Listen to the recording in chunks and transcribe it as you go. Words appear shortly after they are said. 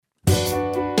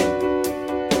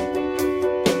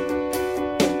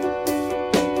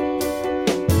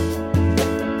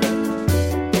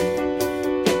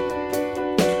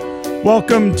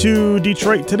Welcome to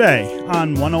Detroit Today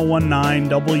on 1019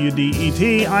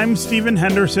 WDET. I'm Stephen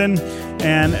Henderson,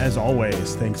 and as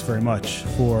always, thanks very much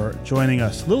for joining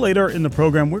us. A little later in the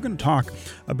program, we're going to talk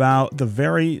about the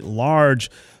very large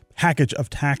package of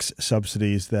tax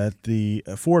subsidies that the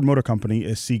Ford Motor Company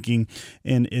is seeking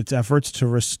in its efforts to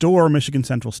restore Michigan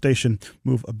Central Station,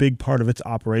 move a big part of its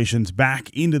operations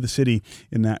back into the city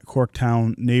in that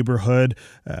Corktown neighborhood.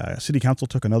 City Council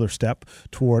took another step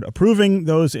toward approving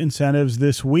those incentives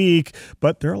this week,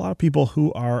 but there are a lot of people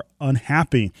who are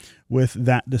unhappy with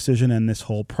that decision and this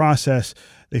whole process.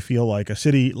 They feel like a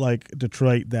city like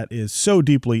Detroit that is so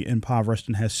deeply impoverished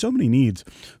and has so many needs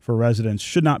for residents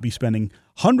should not be spending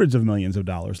hundreds of millions of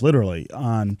dollars, literally,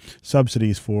 on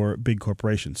subsidies for big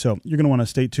corporations. So you're going to want to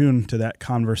stay tuned to that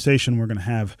conversation. We're going to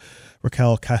have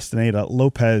Raquel Castaneda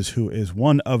Lopez, who is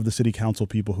one of the city council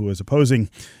people who is opposing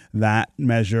that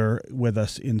measure, with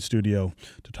us in studio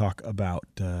to talk about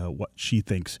what she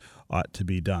thinks ought to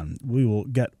be done. We will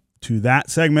get to that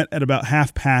segment at about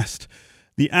 1:30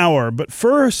 the hour. But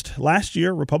first, last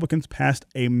year, Republicans passed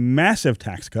a massive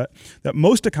tax cut that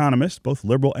most economists, both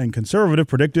liberal and conservative,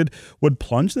 predicted would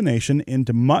plunge the nation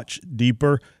into much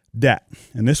deeper debt.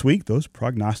 And this week, those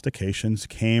prognostications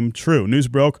came true. News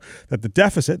broke that the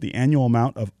deficit, the annual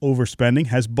amount of overspending,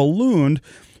 has ballooned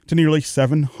to nearly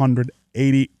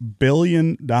 $780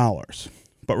 billion.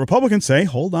 But Republicans say,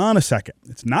 hold on a second.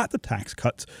 It's not the tax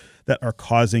cuts that are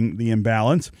causing the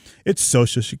imbalance. It's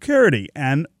Social Security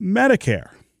and Medicare.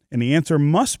 And the answer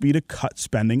must be to cut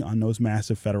spending on those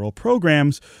massive federal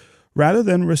programs rather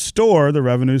than restore the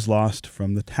revenues lost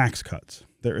from the tax cuts.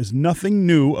 There is nothing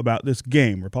new about this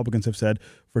game. Republicans have said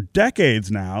for decades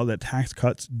now that tax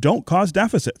cuts don't cause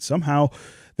deficits. Somehow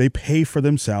they pay for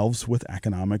themselves with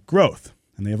economic growth.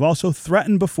 And they have also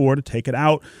threatened before to take it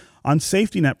out on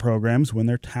safety net programs when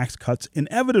their tax cuts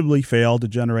inevitably fail to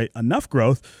generate enough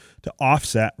growth to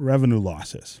offset revenue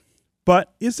losses.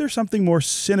 But is there something more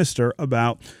sinister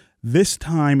about this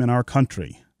time in our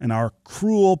country and our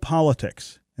cruel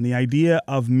politics and the idea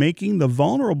of making the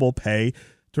vulnerable pay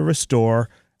to restore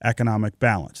economic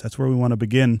balance? That's where we want to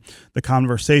begin the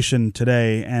conversation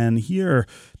today. And here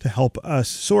to help us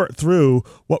sort through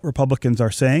what Republicans are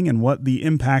saying and what the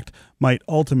impact might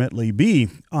ultimately be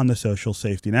on the social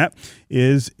safety net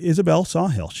is Isabel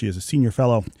Sawhill. She is a senior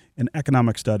fellow in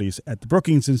economic studies at the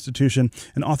Brookings Institution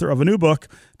and author of a new book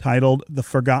titled The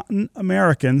Forgotten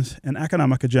Americans: An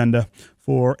Economic Agenda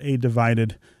for a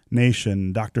Divided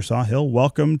Nation. Dr. Sawhill,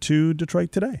 welcome to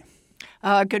Detroit Today.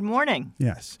 Good morning.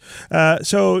 Yes.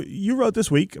 So you wrote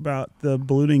this week about the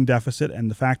ballooning deficit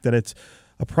and the fact that it's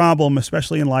a problem,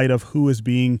 especially in light of who is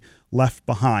being left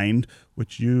behind,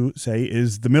 which you say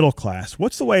is the middle class.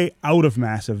 What's the way out of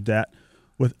massive debt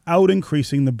without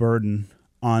increasing the burden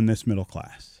on this middle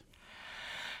class?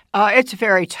 It's a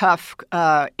very tough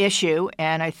issue,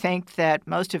 and I think that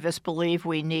most of us believe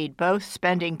we need both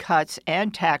spending cuts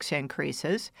and tax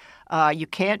increases. You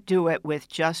can't do it with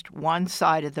just one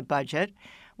side of the budget.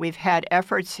 We've had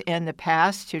efforts in the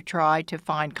past to try to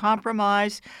find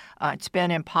compromise. It's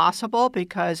been impossible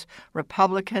because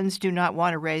Republicans do not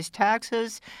want to raise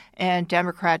taxes and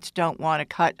Democrats don't want to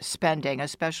cut spending,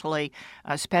 especially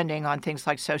spending on things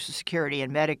like Social Security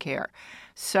and Medicare.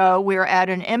 So we're at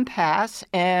an impasse,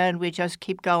 and we just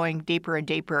keep going deeper and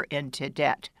deeper into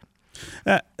debt.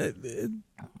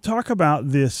 Talk about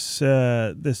this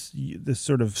this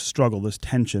sort of struggle, this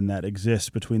tension that exists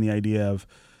between the idea of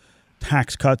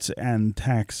tax cuts and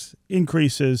tax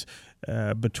increases,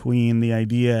 between the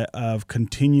idea of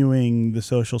continuing the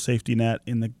social safety net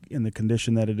in the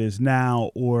condition that it is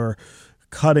now or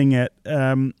cutting it.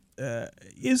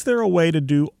 Is there a way to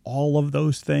do all of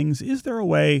those things? Is there a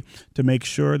way to make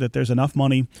sure that there's enough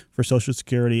money for Social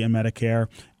Security and Medicare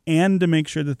and to make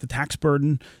sure that the tax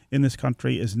burden in this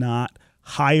country is not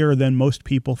higher than most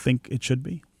people think it should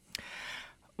be?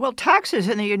 Well, taxes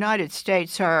in the United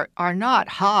States are not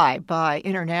high by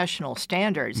international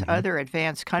standards. Mm-hmm. Other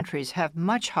advanced countries have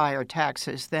much higher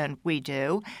taxes than we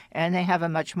do, and they have a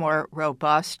much more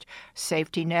robust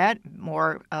safety net,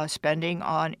 more spending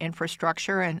on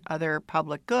infrastructure and other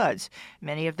public goods.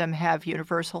 Many of them have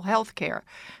universal health care.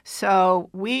 So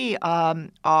we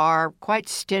are quite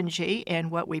stingy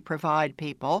in what we provide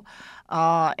people,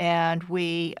 and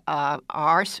we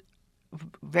are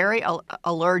very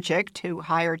allergic to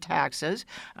higher taxes.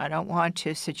 I don't want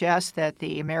to suggest that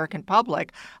the American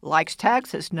public likes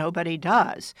taxes. Nobody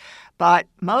does. But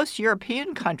most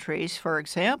European countries, for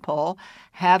example,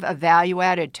 have a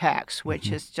value-added tax, which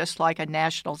is just like a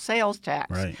national sales tax.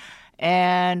 Right.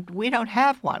 And we don't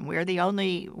have one. We're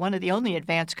one of the only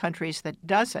advanced countries that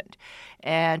doesn't.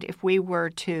 And if we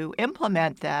were to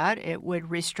implement that, it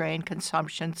would restrain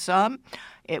consumption some.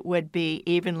 It would be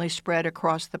evenly spread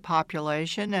across the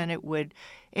population, and it would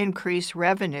increase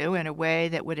revenue in a way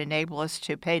that would enable us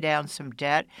to pay down some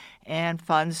debt and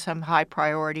fund some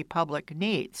high-priority public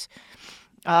needs.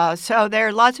 So there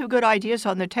are lots of good ideas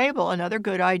on the table. Another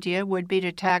good idea would be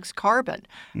to tax carbon.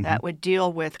 Mm-hmm. That would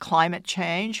deal with climate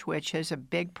change, which is a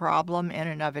big problem in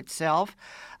and of itself.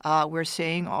 We're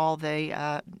seeing all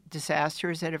the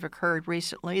disasters that have occurred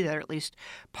recently that are at least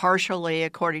partially,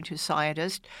 according to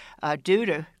scientists, due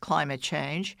to climate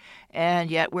change,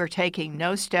 and yet we're taking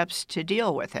no steps to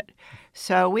deal with it.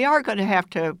 So we are going to have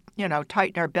to,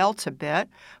 tighten our belts a bit,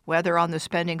 whether on the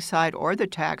spending side or the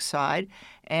tax side.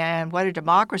 And what a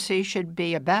democracy should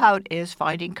be about is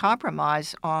finding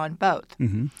compromise on both.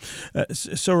 Mm-hmm.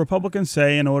 So Republicans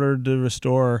say in order to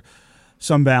restore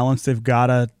some balance, they've got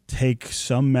to take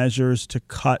some measures to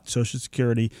cut Social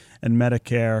Security and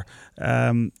Medicare.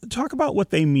 Talk about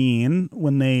what they mean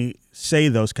when they say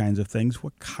those kinds of things.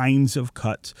 What kinds of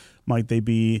cuts might they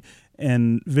be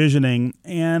envisioning?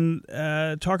 And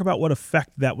talk about what effect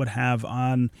that would have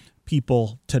on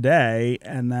people today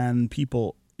and then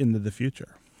people into the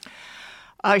future.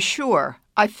 Sure.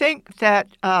 I think that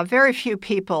very few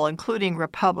people, including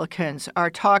Republicans, are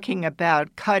talking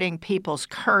about cutting people's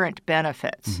current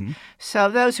benefits. Mm-hmm. So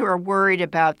those who are worried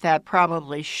about that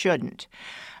probably shouldn't.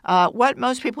 What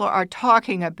most people are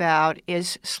talking about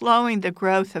is slowing the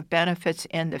growth of benefits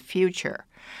in the future.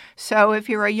 So if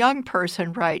you're a young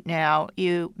person right now,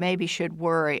 you maybe should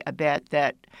worry a bit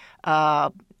that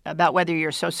about whether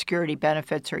your Social Security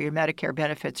benefits or your Medicare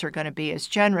benefits are going to be as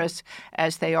generous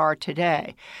as they are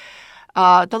today.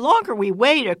 The longer we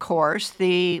wait, of course,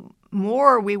 the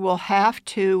more we will have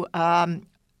to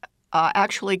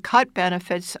actually cut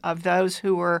benefits of those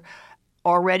who are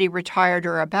already retired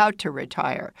or about to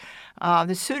retire.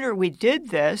 The sooner we did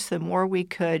this, the more we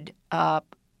could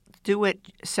do it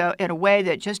so in a way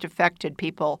that just affected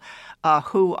people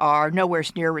who are nowhere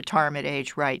near retirement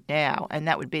age right now, and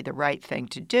that would be the right thing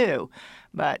to do.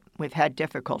 But we've had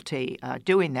difficulty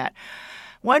doing that.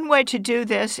 One way to do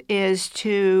this is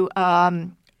to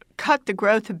cut the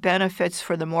growth of benefits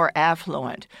for the more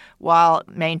affluent while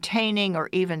maintaining or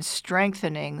even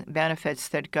strengthening benefits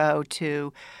that go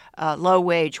to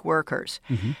low-wage workers.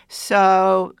 Mm-hmm.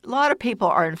 So a lot of people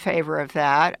are in favor of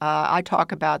that. I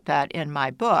talk about that in my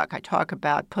book. I talk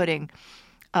about putting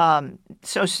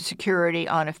Social Security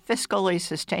on a fiscally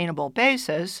sustainable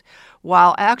basis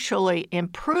while actually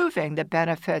improving the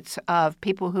benefits of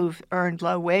people who've earned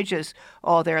low wages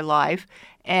all their life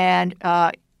and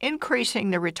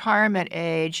increasing the retirement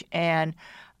age and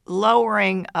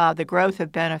lowering the growth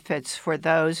of benefits for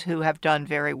those who have done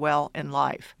very well in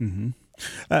life. Mm-hmm.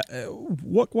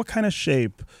 What kind of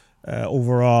shape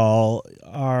overall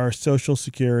are Social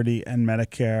Security and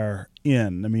Medicare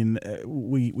in? I mean,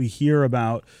 we hear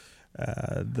about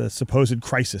the supposed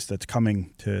crisis that's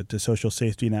coming to social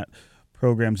safety net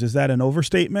programs. Is that an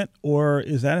overstatement, or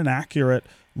is that an accurate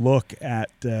look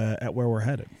at where we're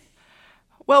headed?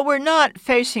 Well, we're not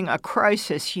facing a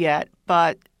crisis yet,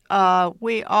 but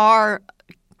we are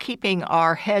keeping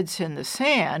our heads in the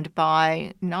sand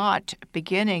by not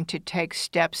beginning to take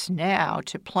steps now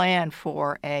to plan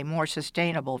for a more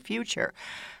sustainable future.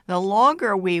 The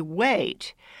longer we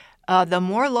wait, the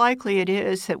more likely it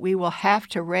is that we will have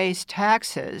to raise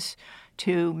taxes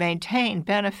to maintain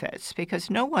benefits, because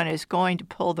no one is going to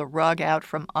pull the rug out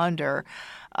from under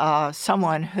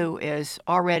someone who is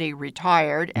already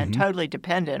retired and totally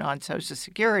dependent on Social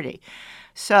Security.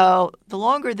 So the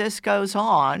longer this goes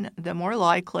on, the more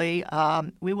likely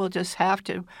we will just have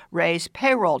to raise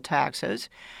payroll taxes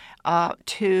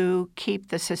to keep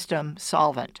the system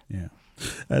solvent. Yeah.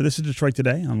 This is Detroit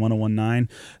Today on 101.9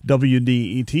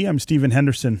 WDET. I'm Stephen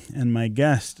Henderson, and my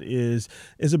guest is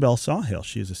Isabel Sawhill.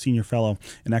 She is a senior fellow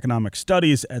in economic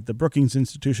studies at the Brookings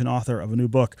Institution, author of a new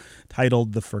book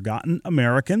titled The Forgotten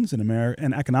Americans,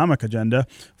 an economic agenda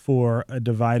for a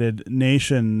divided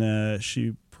nation.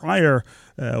 She prior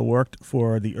worked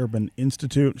for the Urban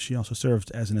Institute. She also served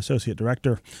as an associate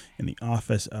director in the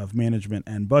Office of Management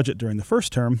and Budget during the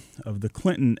first term of the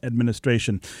Clinton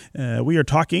administration. We are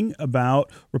talking about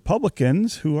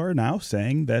Republicans who are now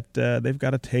saying that they've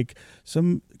got to take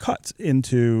some cuts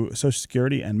into Social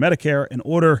Security and Medicare in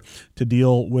order to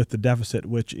deal with the deficit,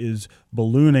 which is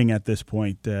ballooning at this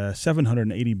point,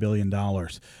 $780 billion.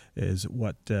 is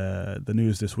what the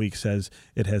news this week says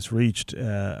it has reached.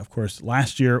 Of course,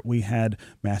 last year we had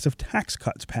massive tax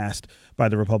cuts passed by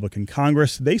the Republican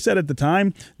Congress. They said at the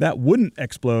time that wouldn't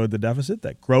explode the deficit,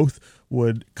 that growth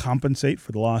would compensate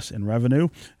for the loss in revenue.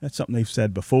 That's something they've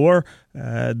said before.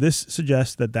 This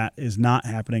suggests that that is not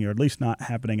happening, or at least not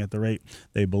happening at the rate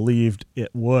they believed it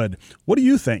would. What do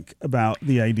you think about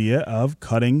the idea of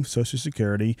cutting Social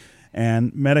Security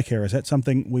and Medicare? Is that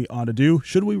something we ought to do?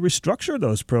 Should we restructure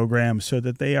those programs so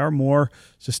that they are more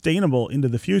sustainable into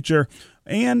the future?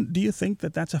 And do you think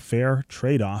that that's a fair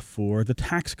trade-off for the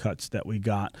tax cuts that we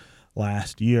got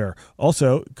last year?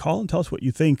 Also, call and tell us what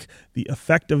you think the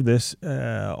effect of this,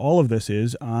 all of this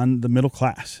is on the middle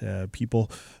class, people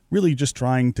really just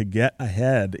trying to get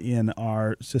ahead in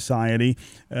our society.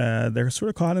 They're sort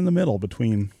of caught in the middle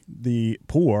between the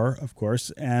poor, of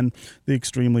course, and the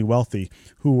extremely wealthy,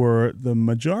 who were the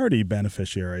majority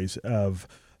beneficiaries of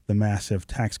the massive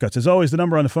tax cuts. As always, the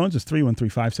number on the phones is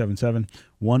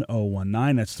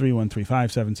 313-577-1019. That's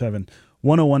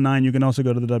 313-577-1019. You can also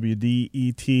go to the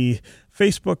WDET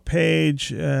Facebook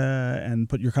page and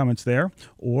put your comments there,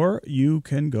 or you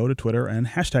can go to Twitter and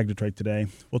hashtag Detroit Today.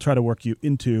 We'll try to work you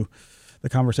into the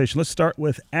conversation. Let's start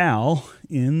with Al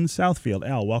in Southfield.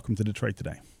 Al, welcome to Detroit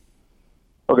Today.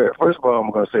 Okay, first of all,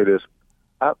 I'm going to say this.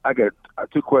 I got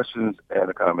two questions and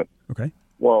a comment. Okay.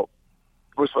 Well,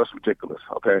 first of all, it's ridiculous,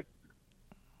 okay?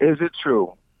 Is it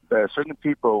true that certain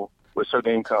people with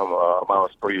certain income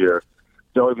amounts per year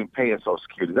don't even pay in Social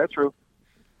Security? Is that true?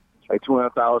 Like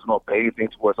 $200,000 don't pay anything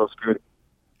towards Social Security?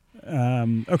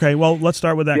 Okay, well, let's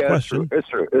start with that question. It's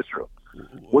true.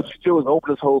 What you do is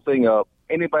open this whole thing up.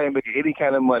 Anybody making any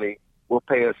kind of money will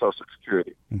pay in Social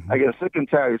Security. Mm-hmm. I get sick and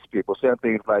tired of these people saying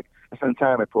things like, it's an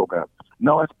retirement program.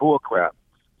 No, it's bull crap.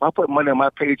 If I put money on my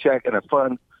paycheck in a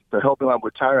fund to help me when I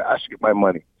retire, I should get my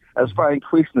money. As far as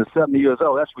increasing to 70 years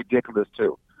old, that's ridiculous,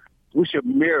 too. We should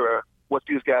mirror what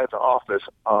these guys in office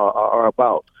are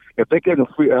about. If they're getting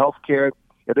free health care,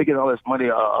 if they're getting all this money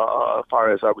as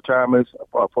far as retirements,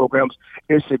 programs,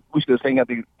 we should just think how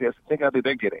they're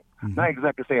getting. Mm-hmm. Not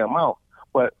exactly the same amount,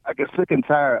 but I get sick and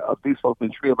tired of these folks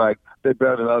being treated like they're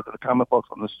better than the common folks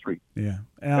on the street. Yeah.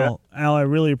 Al, I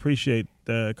really appreciate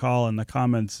the call and the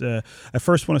comments. I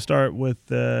first want to start with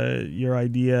your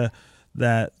idea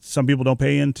that some people don't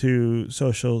pay into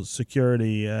Social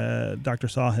Security. Dr.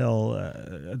 Sawhill,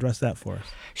 address that for us.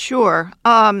 Sure.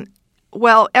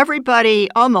 Well,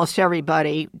 almost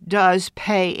everybody does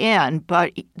pay in,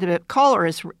 but the caller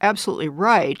is absolutely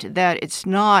right that it's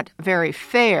not very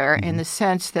fair in the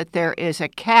sense that there is a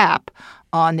cap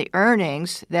on the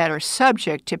earnings that are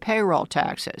subject to payroll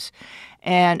taxes.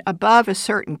 And above a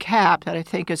certain cap that I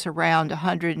think is around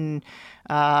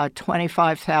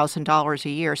 $125,000 a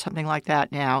year, something like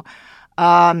that now.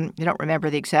 I don't remember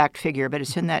the exact figure, but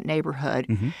it's in that neighborhood.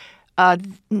 Mm-hmm.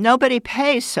 Nobody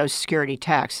pays Social Security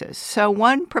taxes. So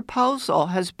one proposal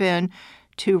has been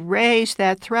to raise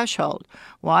that threshold.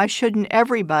 Why shouldn't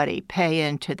everybody pay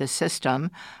into the system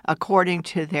according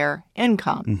to their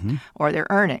income or their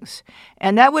earnings?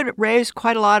 And that would raise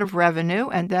quite a lot of revenue,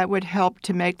 and that would help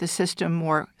to make the system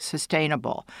more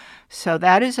sustainable. So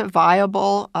that is a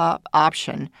viable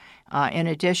option, in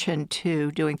addition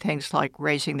to doing things like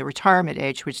raising the retirement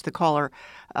age, which the caller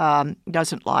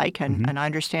doesn't like, and I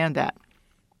understand that.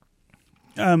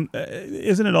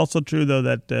 Isn't it also true, though,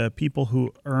 that people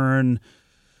who earn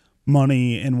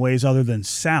money in ways other than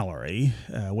salary,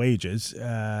 wages,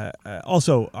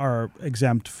 also are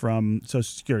exempt from Social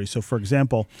Security? So, for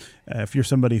example, if you're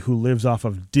somebody who lives off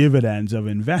of dividends of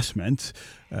investments,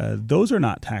 those are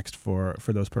not taxed for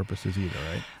those purposes either,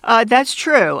 right? That's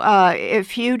true.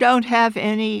 If you don't have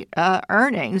any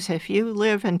earnings, if you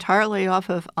live entirely off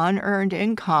of unearned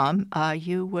income,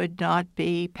 you would not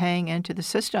be paying into the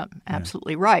system.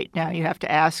 Absolutely right. Now, you have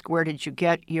to ask, where did you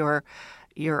get your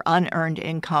unearned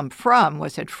income from?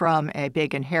 Was it from a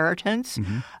big inheritance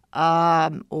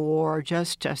or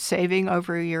just a saving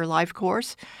over your life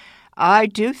course? I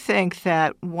do think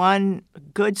that one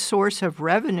good source of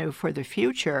revenue for the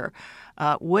future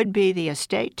would be the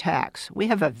estate tax. We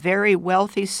have a very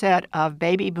wealthy set of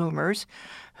baby boomers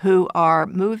who are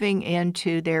moving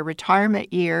into their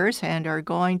retirement years and are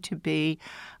going to be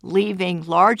leaving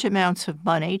large amounts of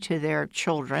money to their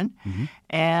children.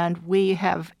 And we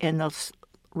have, in the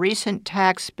recent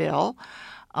tax bill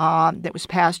that was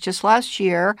passed just last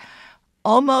year,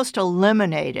 almost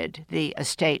eliminated the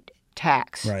estate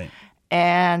tax. Right.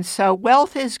 And so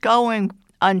wealth is going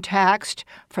untaxed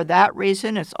for that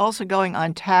reason. It's also going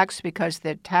untaxed because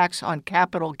the tax on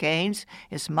capital gains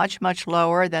is much, much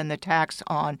lower than the tax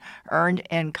on earned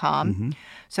income.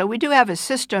 So we do have a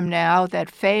system now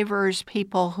that favors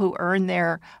people who earn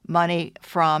their money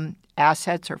from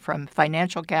assets or from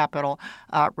financial capital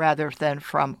rather than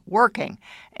from working.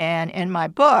 And in my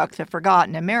book, The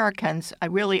Forgotten Americans, I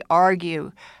really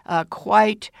argue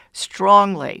quite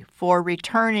strongly for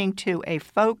returning to a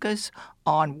focus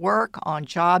on work, on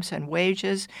jobs and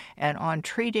wages, and on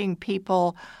treating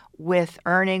people with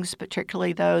earnings,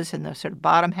 particularly those in the sort of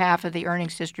bottom half of the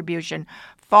earnings distribution,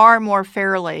 far more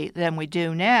fairly than we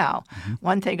do now.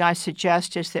 One thing I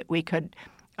suggest is that we could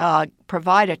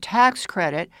provide a tax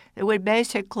credit that would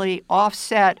basically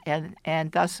offset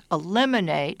and thus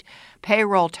eliminate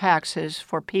payroll taxes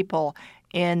for people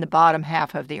in the bottom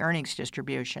half of the earnings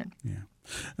distribution.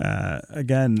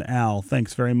 Again, Al,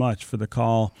 thanks very much for the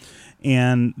call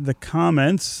and the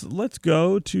comments. Let's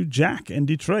go to Jack in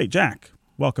Detroit. Jack,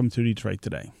 welcome to Detroit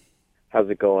Today. How's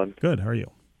it going? Good. How are you?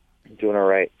 Doing all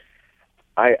right.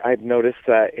 I've noticed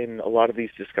that in a lot of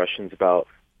these discussions about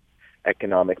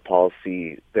economic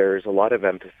policy, there's a lot of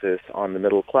emphasis on the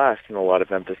middle class and a lot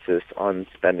of emphasis on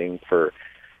spending for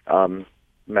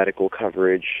medical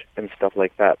coverage and stuff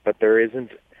like that. But there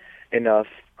isn't enough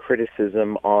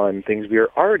criticism on things we are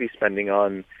already spending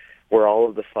on, where all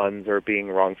of the funds are being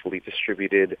wrongfully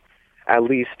distributed, at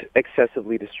least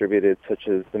excessively distributed, such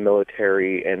as the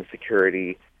military and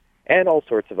security and all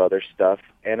sorts of other stuff.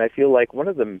 And I feel like one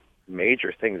of the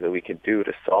major things that we can do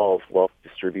to solve wealth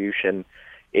distribution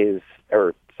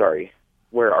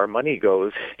where our money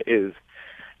goes is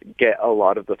get a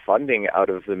lot of the funding out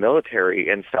of the military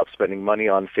and stop spending money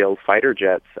on failed fighter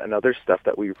jets and other stuff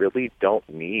that we really don't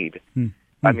need.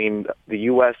 I mean, the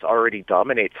U.S. already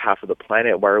dominates half of the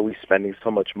planet. Why are we spending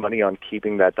so much money on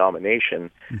keeping that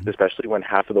domination, especially when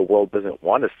half of the world doesn't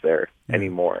want us there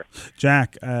anymore?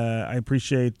 Jack, I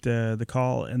appreciate the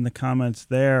call and the comments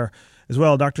there as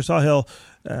well. Dr. Sawhill,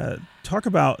 talk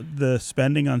about the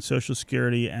spending on Social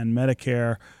Security and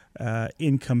Medicare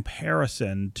in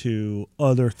comparison to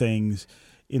other things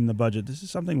in the budget. This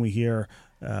is something we hear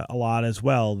a lot as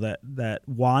well, that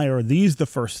why are these the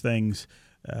first things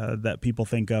that people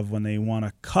think of when they want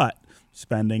to cut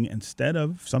spending instead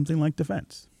of something like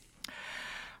defense?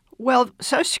 Well,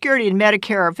 Social Security and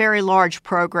Medicare are very large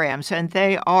programs, and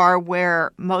they are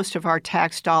where most of our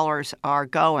tax dollars are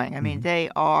going. I mean,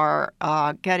 they are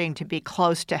getting to be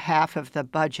close to half of the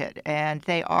budget, and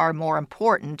they are more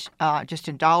important, just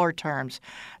in dollar terms,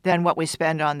 than what we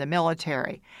spend on the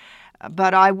military.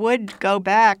 But I would go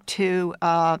back to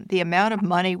the amount of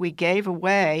money we gave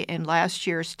away in last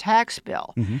year's tax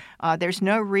bill. There's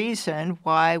no reason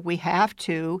why we have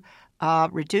to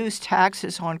reduce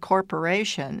taxes on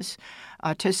corporations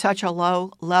to such a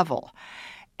low level.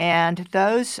 And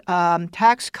those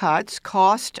tax cuts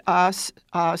cost us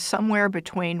somewhere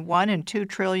between $1 and $2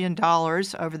 trillion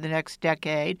over the next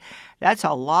decade. That's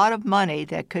a lot of money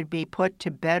that could be put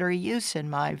to better use, in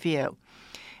my view.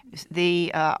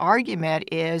 The argument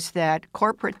is that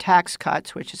corporate tax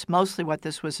cuts, which is mostly what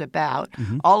this was about,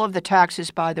 all of the taxes,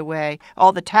 by the way,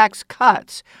 all the tax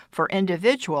cuts for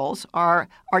individuals are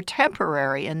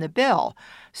temporary in the bill.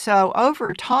 So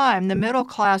over time, the middle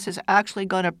class is actually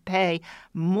going to pay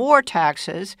more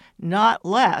taxes, not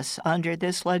less, under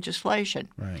this legislation.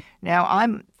 Right. Now,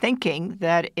 I'm thinking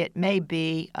that it may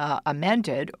be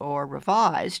amended or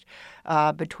revised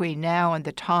between now and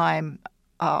the time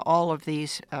all of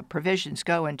these provisions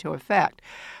go into effect.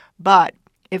 But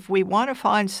if we want to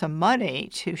find some money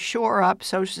to shore up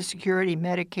Social Security,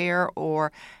 Medicare,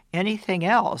 or anything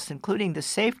else, including the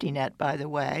safety net, by the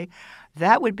way,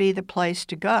 that would be the place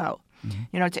to go.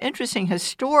 You know, it's interesting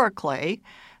historically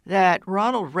that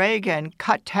Ronald Reagan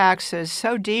cut taxes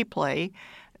so deeply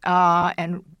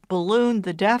and ballooned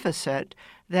the deficit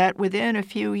that within a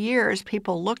few years,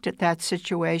 people looked at that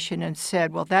situation and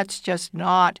said, well, that's just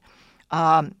not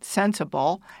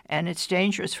sensible, and it's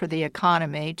dangerous for the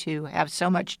economy to have so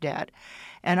much debt.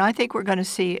 And I think we're going to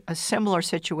see a similar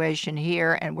situation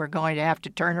here, and we're going to have to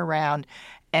turn around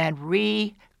and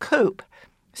recoup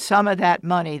some of that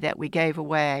money that we gave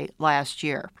away last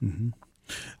year.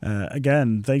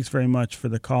 Again, thanks very much for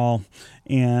the call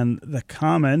and the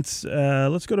comments.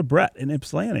 Let's go to Brett in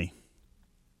Ypsilanti.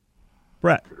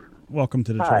 Brett, welcome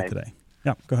to Detroit Today.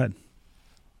 Yeah, go ahead.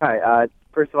 Hi.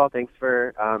 First of all, thanks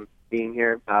for being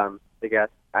here, the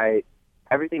guest.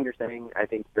 Everything you're saying, I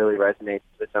think, really resonates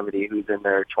with somebody who's in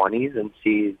their 20s and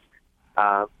sees.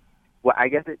 Well, I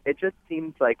guess it just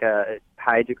seems like a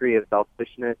high degree of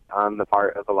selfishness on the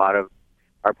part of a lot of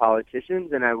our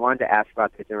politicians, and I wanted to ask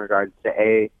about this in regards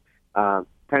to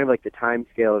kind of like the time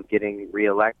scale of getting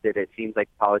reelected. It seems like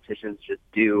politicians just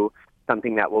do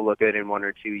something that will look good in 1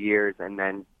 or 2 years and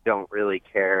then don't really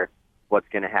care what's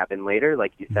going to happen later,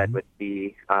 like you said, with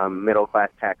the middle-class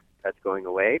tax that's going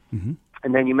away.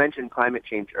 And then you mentioned climate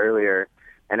change earlier,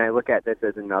 and I look at this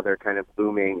as another kind of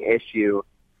booming issue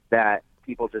that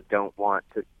people just don't want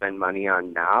to spend money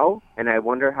on now. And I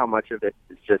wonder how much of it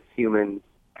is just human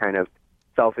kind of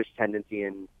selfish tendency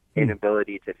and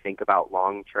inability to think about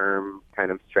long-term kind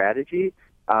of strategy,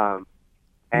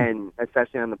 and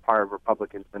especially on the part of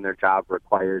Republicans when their job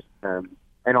requires them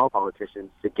and all politicians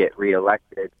to get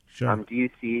reelected. Sure. Do you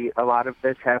see a lot of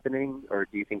this happening, or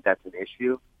do you think that's an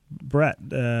issue? Brett,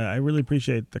 I really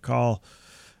appreciate the call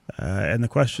and the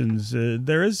questions.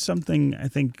 There is something, I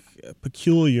think,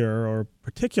 peculiar or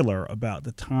particular about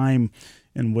the time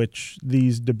in which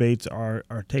these debates are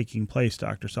taking place,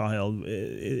 Dr. Sawhill.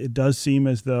 It does seem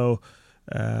as though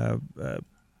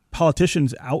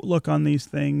politicians' outlook on these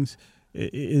things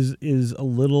is a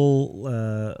little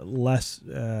less.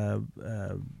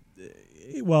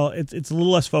 Well, it's a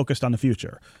little less focused on the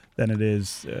future than it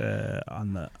is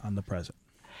on the present.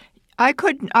 I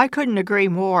couldn't agree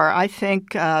more. I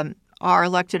think our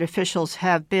elected officials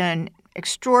have been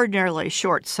extraordinarily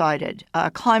short-sighted.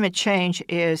 Climate change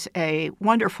is a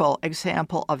wonderful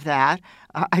example of that.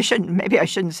 I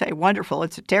shouldn't say wonderful.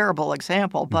 It's a terrible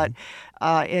example, but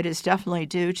it is definitely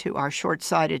due to our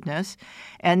short-sightedness.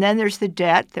 And then there's the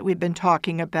debt that we've been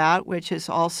talking about, which is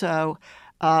also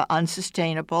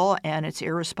unsustainable, and it's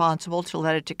irresponsible to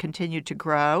let it to continue to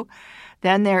grow.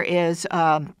 Then there is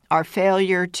our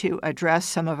failure to address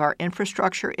some of our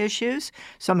infrastructure issues,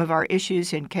 some of our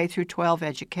issues in K through 12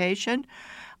 education,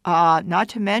 not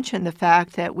to mention the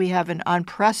fact that we have an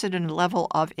unprecedented level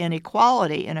of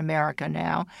inequality in America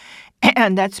now,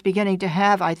 and that's beginning to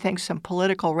have, I think, some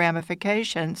political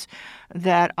ramifications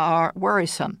that are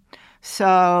worrisome.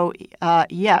 So,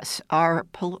 yes, our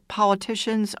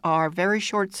politicians are very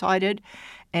short-sighted,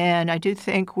 and I do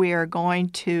think we are going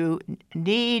to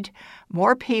need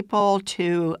more people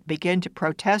to begin to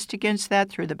protest against that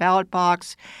through the ballot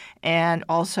box, and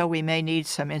also we may need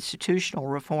some institutional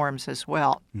reforms as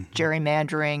well,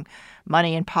 gerrymandering,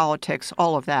 money in politics,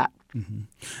 all of that.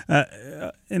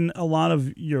 In a lot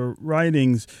of your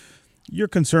writings, your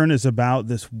concern is about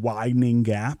this widening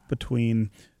gap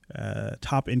between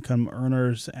top income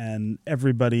earners and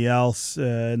everybody else.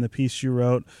 In the piece you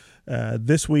wrote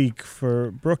this week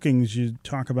for Brookings, you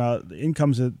talk about the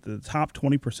incomes at the top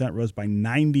 20% rose by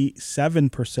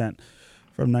 97%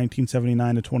 from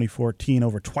 1979 to 2014,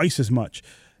 over twice as much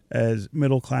as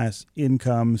middle class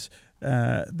incomes.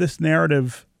 This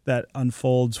narrative that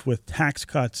unfolds with tax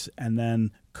cuts and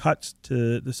then cuts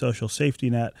to the social safety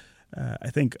net, I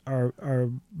think are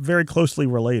very closely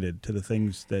related to the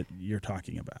things that you're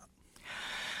talking about.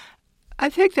 I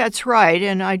think that's right,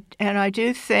 and I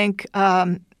do think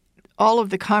all of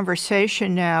the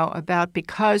conversation now about,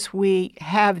 because we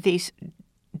have these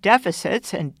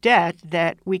deficits and debt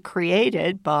that we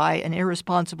created by an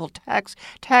irresponsible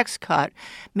tax cut,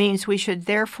 means we should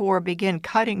therefore begin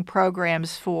cutting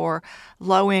programs for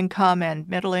low-income and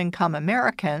middle-income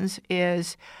Americans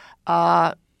is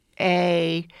a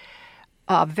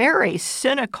very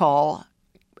cynical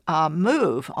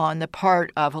move on the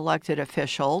part of elected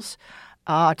officials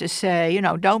to say,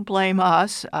 don't blame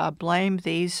us, blame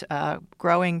these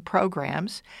growing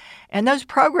programs. And those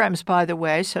programs, by the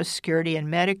way, Social Security and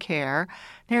Medicare,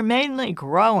 they're mainly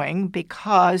growing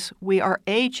because we are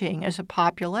aging as a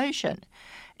population.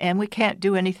 And we can't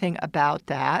do anything about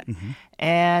that.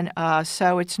 And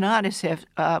so it's not as if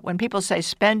when people say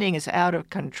spending is out of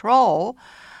control,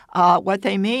 what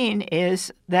they mean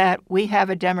is that we have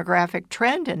a demographic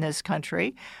trend in this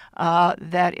country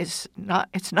that is not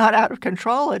out of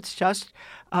control. It's just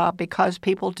because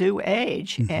people do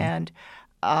age, and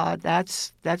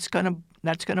that's going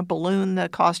to balloon the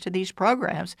cost of these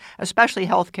programs, especially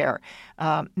health care.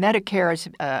 Medicare is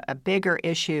a bigger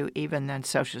issue even than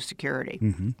Social Security.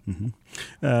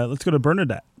 Let's go to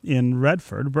Bernadette in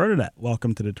Redford. Bernadette,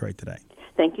 welcome to Detroit Today.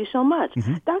 Thank you so much.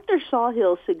 Dr.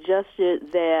 Sawhill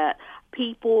suggested that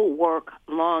people work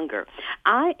longer.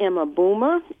 I am a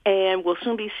boomer and will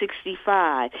soon be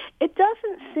 65. It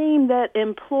doesn't seem that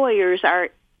employers are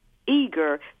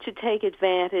eager to take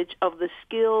advantage of the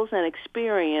skills and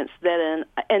experience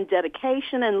and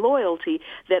dedication and loyalty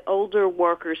that older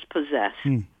workers possess.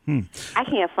 I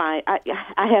can't find,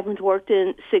 I haven't worked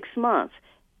in 6 months.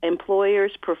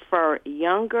 Employers prefer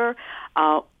younger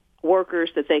workers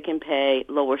that they can pay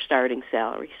lower starting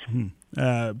salaries.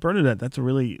 Bernadette, that's a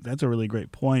really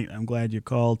great point. I'm glad you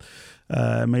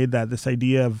made that. This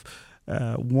idea of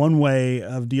one way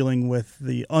of dealing with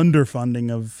the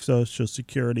underfunding of Social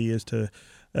Security is to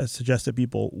suggest that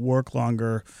people work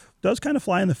longer, does kind of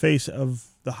fly in the face of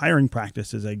the hiring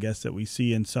practices, I guess, that we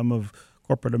see in some of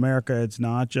corporate America. It's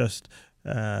not just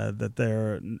that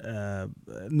they're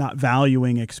not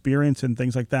valuing experience and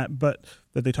things like that, but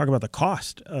that they talk about the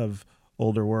cost of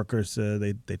older workers.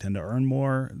 They tend to earn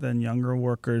more than younger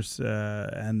workers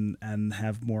and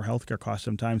have more healthcare costs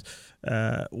sometimes.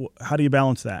 How do you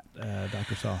balance that,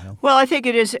 Dr. Sawhill? Well, I think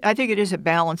it is a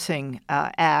balancing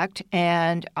act,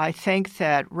 and I think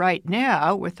that right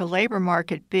now, with the labor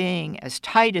market being as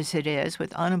tight as it is,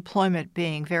 with unemployment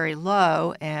being very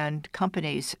low and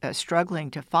companies struggling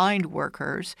to find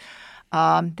workers,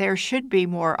 there should be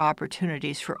more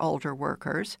opportunities for older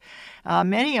workers.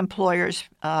 Many employers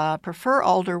prefer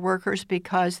older workers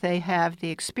because they have the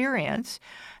experience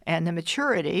and the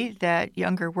maturity that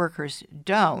younger workers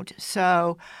don't.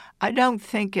 So I don't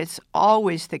think it's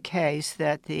always the case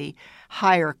that the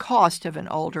higher cost of an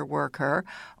older worker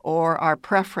or our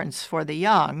preference for the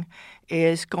young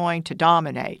is going to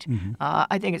dominate. Mm-hmm.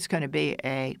 I think it's going to be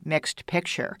a mixed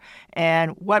picture.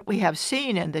 And what we have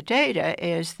seen in the data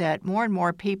is that more and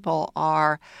more people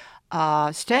are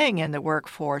staying in the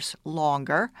workforce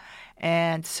longer.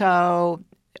 And so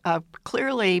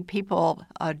clearly people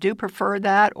do prefer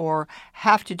that or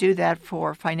have to do that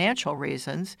for financial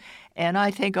reasons. And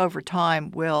I think over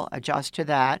time we'll adjust to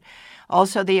that.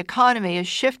 Also, the economy is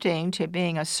shifting to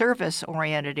being a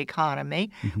service-oriented economy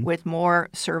with more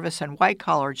service and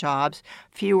white-collar jobs,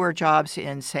 fewer jobs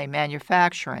in, say,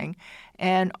 manufacturing,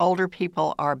 and older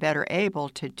people are better able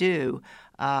to do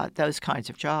those kinds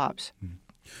of jobs.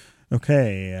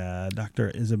 Okay, Dr.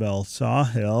 Isabel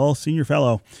Sawhill, Senior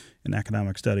Fellow in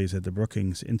Economic Studies at the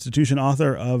Brookings Institution,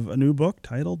 author of a new book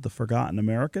titled The Forgotten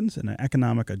Americans, an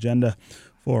Economic Agenda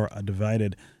for a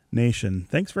Divided Nation.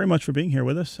 Thanks very much for being here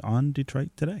with us on Detroit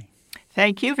Today.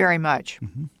 Thank you very much.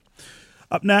 Mm-hmm.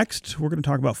 Up next, we're going to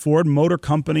talk about Ford Motor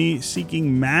Company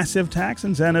seeking massive tax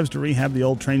incentives to rehab the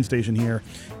old train station here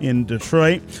in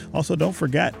Detroit. Also, don't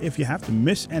forget, if you have to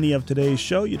miss any of today's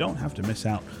show, you don't have to miss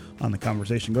out on the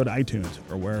conversation. Go to iTunes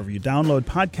or wherever you download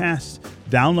podcasts.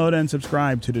 Download and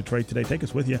subscribe to Detroit Today. Take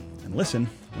us with you and listen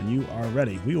when you are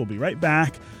ready. We will be right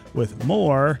back with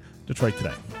more Detroit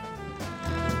Today.